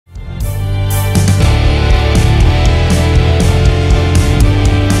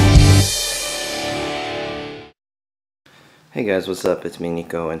Hey guys, what's up? It's me,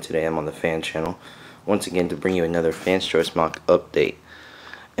 Nico, and today I'm on the fan channel once again to bring you another Fans Choice Mock update.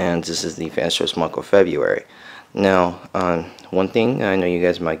 And this is the Fans Choice Mock of February. Now, one thing I know you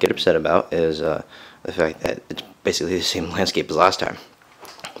guys might get upset about is the fact that it's basically the same landscape as last time.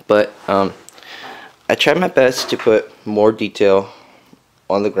 But I tried my best to put more detail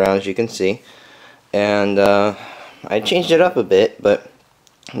on the ground, as you can see, and I changed it up a bit, but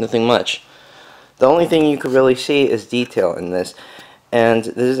nothing much. The only thing you could really see is detail in this, and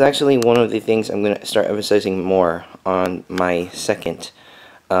this is actually one of the things I'm going to start emphasizing more on my second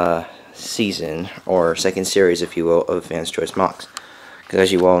season, or second series if you will, of Fans Choice Mocks. Because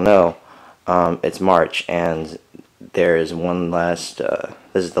as you all know, it's March, and there is one last,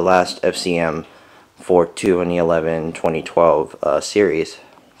 this is the last FCM for 2011-2012 series,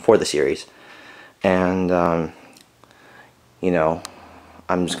 for the series, and you know,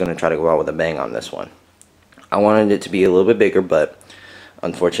 I'm just going to try to go out with a bang on this one. I wanted it to be a little bit bigger, but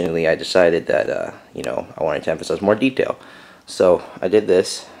unfortunately I decided that, you know, I wanted to emphasize more detail. So I did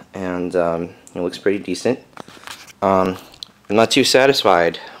this, and it looks pretty decent. I'm not too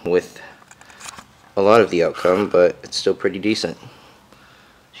satisfied with a lot of the outcome, but it's still pretty decent.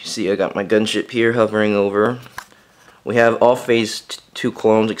 You see, I got my gunship here hovering over. We have all phase 2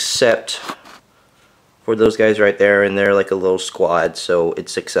 clones except for those guys right there, and they're like a little squad, so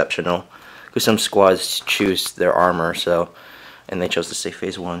it's exceptional. Because some squads choose their armor, and they chose to stay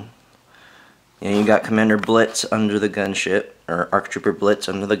phase 1. And you got Commander Blitz under the gunship, or Arc Trooper Blitz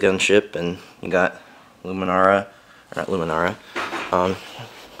under the gunship, and you got Luminara, or not Luminara,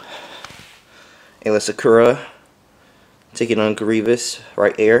 Ayla Sakura taking on Grievous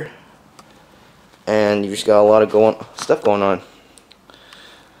right here, and you just got a lot of stuff going on.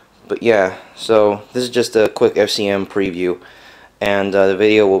 But yeah, so this is just a quick FCM preview, and the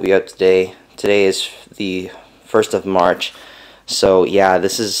video will be up today. Today is the 1st of March, so yeah,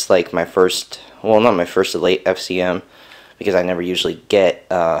 this is like my first, well, not my first late FCM, because I never usually get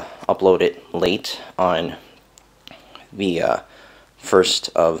uploaded late on the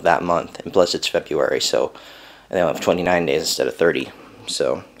 1st of that month, and plus it's February, so I have 29 days instead of 30,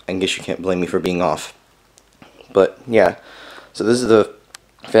 so I guess you can't blame me for being off. But yeah, so this is the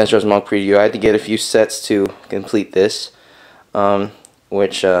Fans Choice Mock preview. I had to get a few sets to complete this,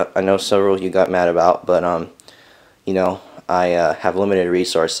 which I know several of you got mad about, but you know, I have limited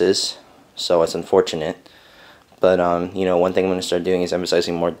resources, so it's unfortunate. But you know, one thing I'm going to start doing is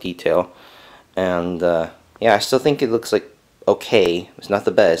emphasizing more detail, and yeah, I still think it looks like okay. It's not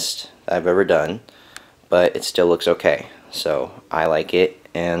the best I've ever done, but it still looks okay, so I like it,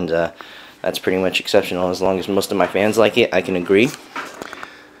 and that's pretty much exceptional. As long as most of my fans like it, I can agree.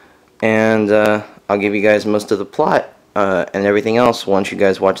 And I'll give you guys most of the plot and everything else once you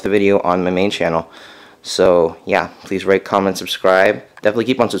guys watch the video on my main channel. So yeah, please rate, comment, subscribe. Definitely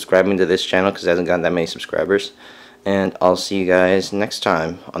keep on subscribing to this channel because it hasn't gotten that many subscribers. And I'll see you guys next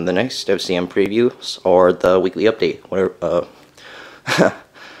time on the next FCM previews or the weekly update. Whatever,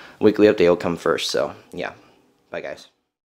 weekly update will come first. So yeah, bye guys.